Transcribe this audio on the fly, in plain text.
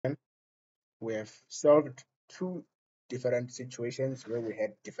we have solved two different situations where we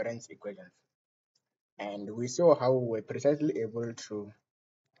had difference equations. And we saw how we were precisely able to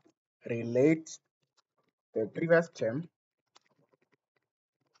relate the previous term,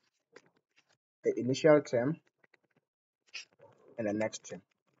 the initial term, and the next term.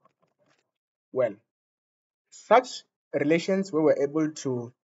 Well, such relations we were able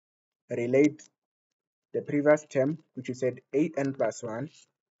to relate the previous term, which we said an plus 1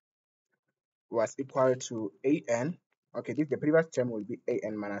 was equal to an. Okay, this the previous term will be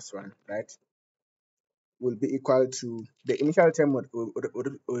an minus 1, right? Will be equal to the initial term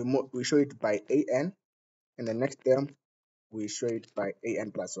we show it by an, and the next term we show it by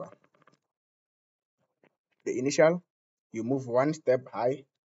an plus 1. The initial, you move one step high,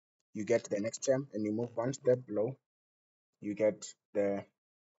 you get the next term, and you move one step low, you get the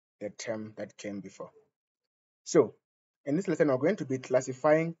term that came before. So in this lesson, we're going to be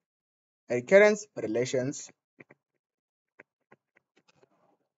classifying recurrence relations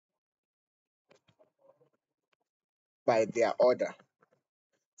by their order.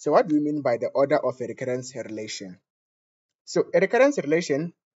 So what do we mean by the order of a recurrence relation? So a recurrence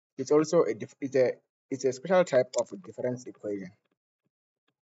relation is also it's a special type of difference equation.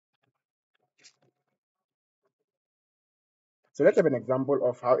 So let's have an example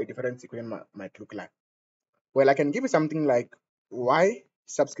of how a difference equation might look like. Well, I can give you something like y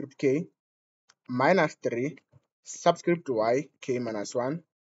subscript k minus 3 subscript y k minus 1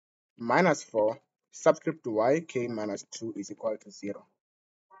 minus 4 subscript y k minus 2 is equal to 0.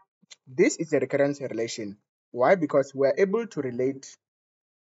 This is a recurrence relation. Why? Because we're able to relate.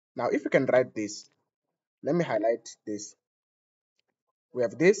 Now, if you can write this, let me highlight this. We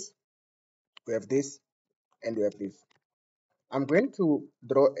have this, we have this, and we have this. I'm going to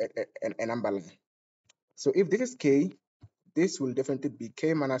draw a number line. So if this is k, this will definitely be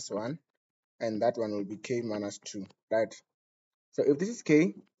k minus 1, and that one will be k minus 2, right? So if this is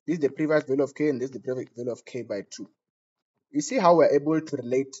k, this is the previous value of k, and this is the previous value of k by 2. You see how we're able to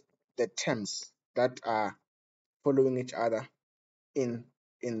relate the terms that are following each other in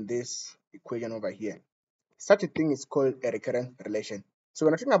this equation over here. Such a thing is called a recurrence relation. So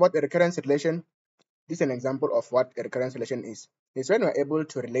when I'm talking about a recurrence relation, this is an example of what a recurrence relation is. It's when we're able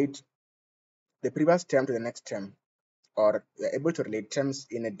to relate the previous term to the next term, or we're able to relate terms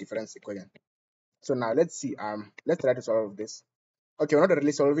in a difference equation. So now let's see, let's try to solve this. Okay, we're not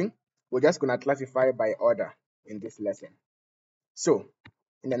really solving, we're just gonna classify by order in this lesson. So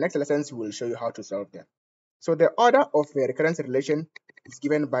in the next lessons, we'll show you how to solve them. So the order of a recurrence relation is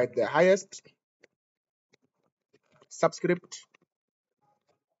given by the highest subscript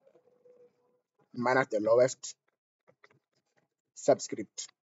minus the lowest subscript.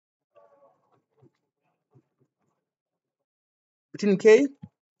 Between k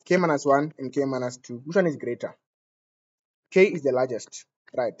minus 1 and k minus 2, which one is greater? K is the largest,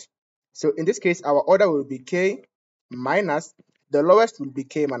 right? So in this case, our order will be k minus, the lowest will be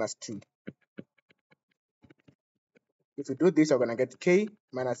k minus 2. If we do this, we're going to get k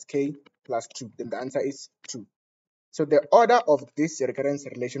minus k plus 2. Then the answer is 2. So the order of this recurrence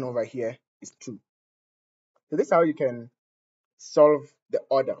relation over here is 2. So this is how you can solve the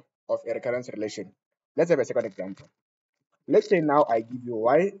order of a recurrence relation. Let's have a second example. Let's say now I give you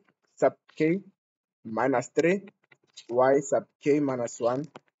y sub k minus 3, y sub k minus 1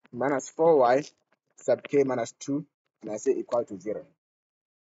 minus 4y sub k minus 2, and I say equal to 0.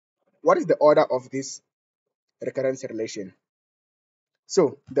 What is the order of this recurrence relation?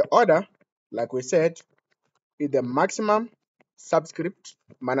 So the order, like we said, is the maximum subscript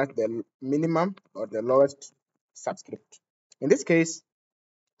minus the minimum or the lowest subscript. In this case,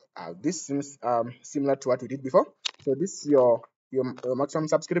 this seems similar to what we did before. So this is your maximum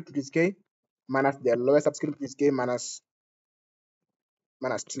subscript, which is k, minus the lowest subscript, which is k minus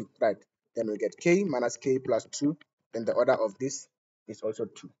 2, right? Then we get k minus k plus 2. Then the order of this is also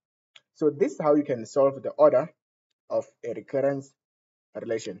 2. So this is how you can solve the order of a recurrence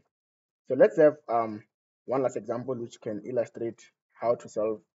relation. So let's have one last example which can illustrate how to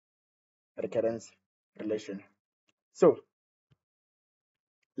solve a recurrence relation. So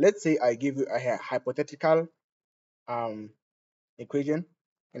let's say I give you a hypothetical equation,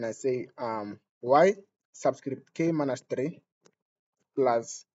 and I say y subscript k minus 3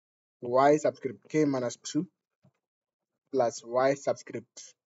 plus y subscript k minus 2 plus y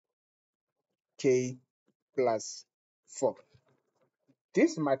subscript k plus 4.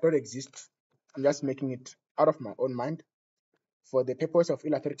 This might not exist. I'm just making it out of my own mind for the purpose of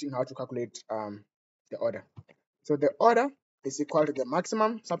illustrating how to calculate the order. So the order is equal to the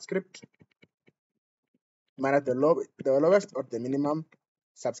maximum subscript minus the lowest or the minimum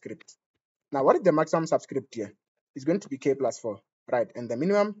subscript. Now, what is the maximum subscript here? It's going to be k plus 4, right? And the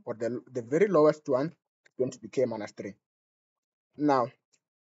minimum, or the very lowest one, is going to be k minus 3. Now,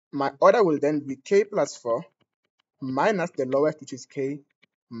 my order will then be k plus 4 minus the lowest, which is k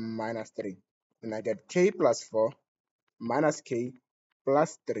minus 3. Then I get k plus 4 minus k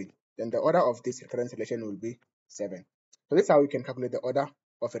plus 3. Then the order of this recurrence relation will be 7. So this is how we can calculate the order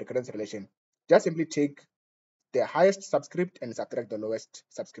of a recurrence relation. Just simply take the highest subscript and subtract the lowest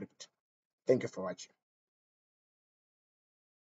subscript. Thank you for watching.